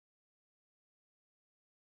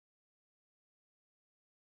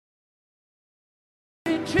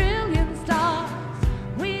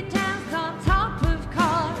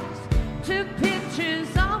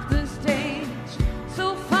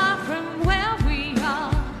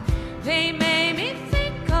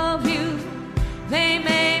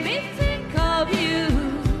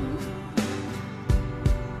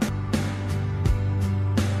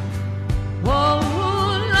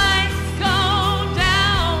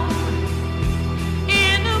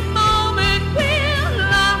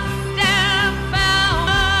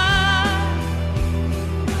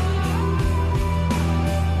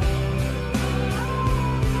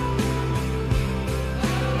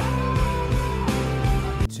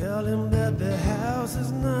tell him that the house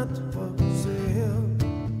is not for sale.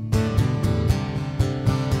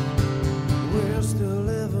 We're still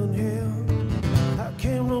living here. How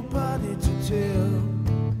came nobody to tell?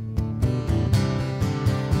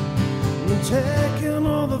 We're taking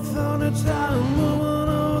all the furniture and moving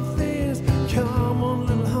all things. Come on,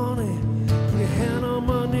 little honey, put your hand on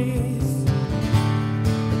my knees.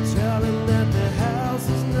 Tell him that the house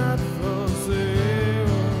is not for sale.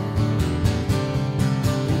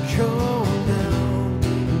 Calm down,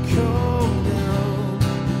 calm down,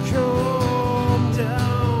 calm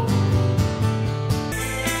down.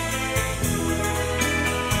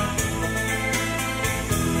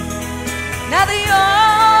 Now the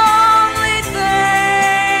only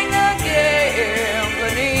thing a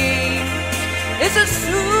gambler needs is a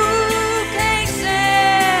suitcase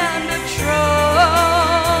and a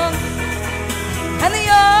trunk. And the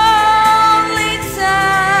only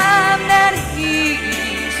time that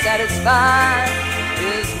he's satisfied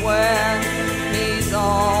is when he's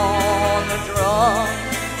on the drum.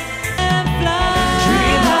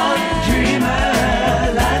 Dreamer,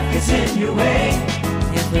 life gets in your way.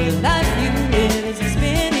 If the life you live is a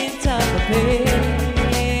spinning top of pain.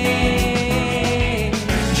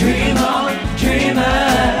 Dream on, dreamer,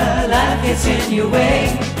 life gets in your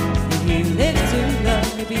way. If you live too long,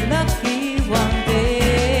 you'll be lucky one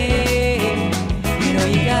day. You know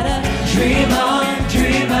you gotta Dream on,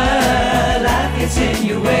 dreamer, life gets in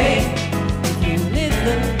your way. if you live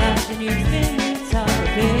the life and you spin top of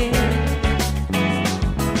pain.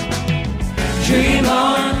 Dream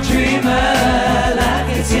on, dreamer, life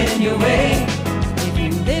gets in your way. If you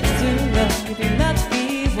live too long, you'll be lucky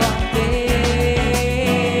one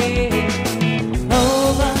day.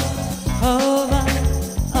 Over, over,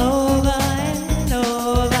 over and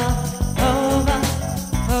over, over,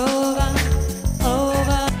 over,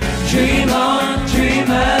 over. Dream on,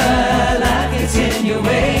 dreamer, life gets in your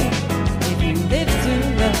way. If you live too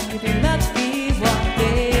long, you'll be lucky one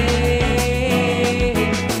day.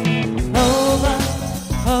 Over,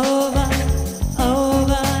 over,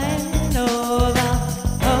 over and over,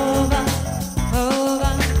 over,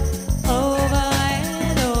 over, over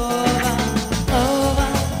and over, over,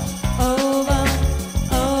 over,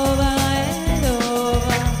 over and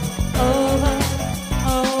over, over,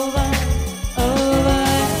 over, over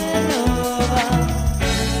and over.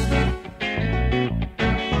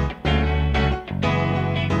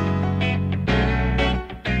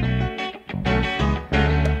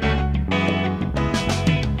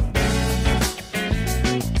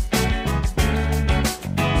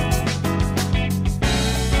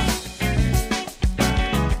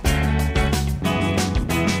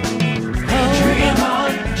 Dream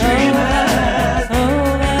on, dreamer,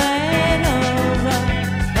 Over and over,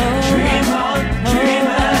 dream on,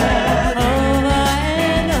 dreamer, over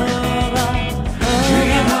and over,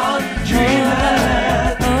 dream on, dreamer,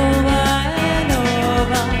 over and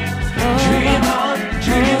over, dream on,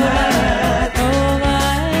 dreamer. over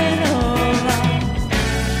and over.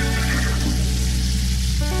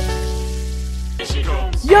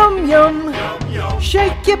 Yum yum,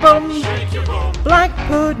 shake your bum. Black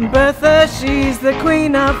Pudding Bertha, she's the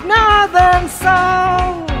queen of Northern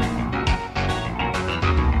Soul.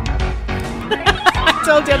 I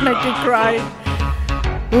told you I'd make you cry.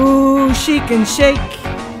 Ooh, she can shake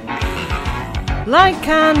like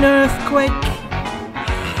an earthquake,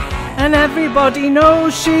 and everybody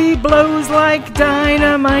knows she blows like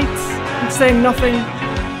dynamite. I'm saying nothing.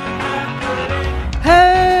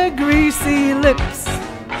 Her greasy lips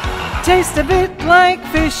taste a bit like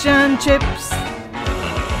fish and chips.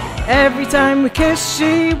 Every time we kiss,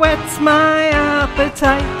 she whets my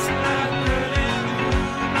appetite.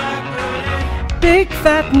 Big,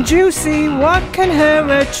 fat and juicy, what can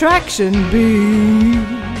her attraction be?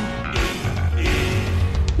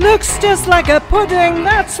 Looks just like a pudding,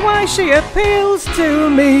 that's why she appeals to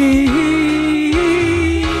me.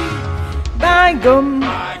 By gum,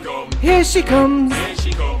 here she comes.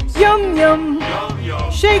 Yum yum,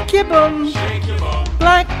 shake your bum.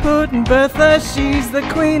 Black Pudding Bertha, she's the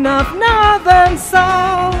queen of Northern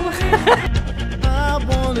Soul. I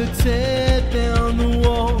wanna tear down the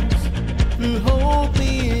walls to hold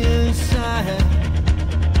me inside.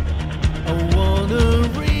 I wanna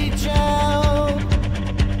reach out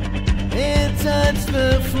and touch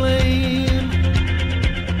the flame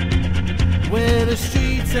where the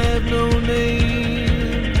streets have no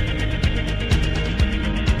name.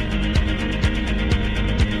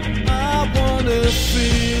 I wanna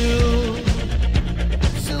feel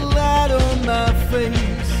the light on my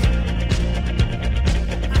face.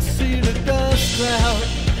 I see the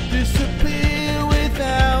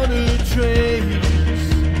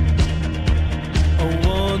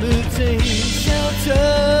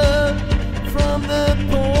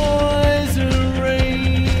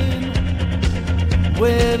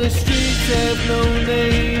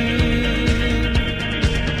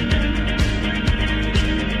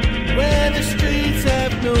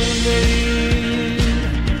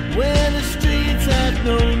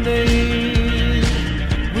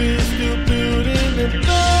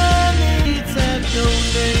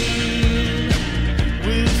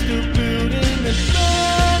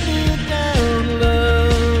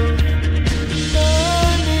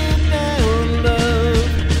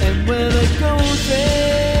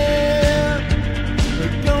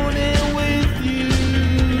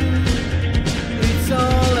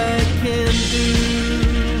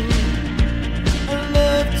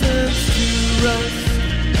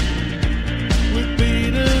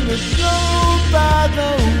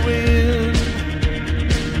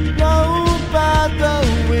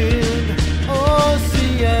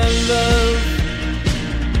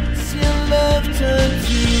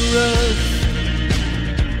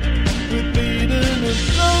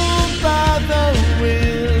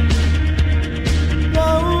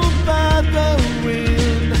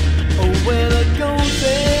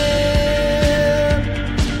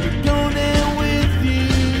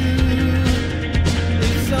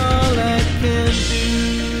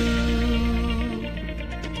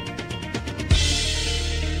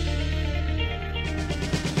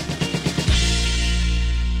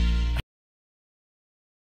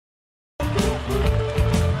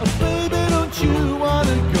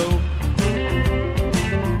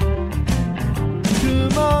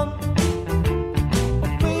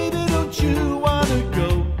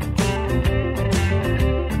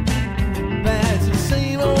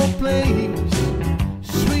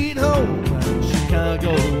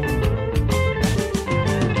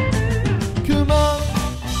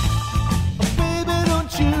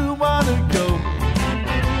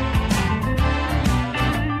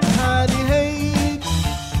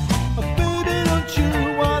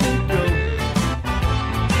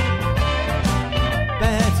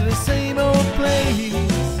the same old place.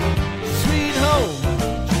 Sweet home,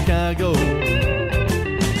 Chicago.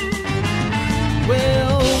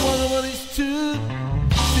 Well, 1 and 1 is 2,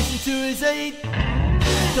 6 and 2 is 8.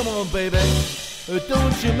 Come on, baby,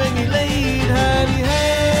 don't you make me late, honey.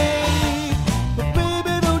 Hey.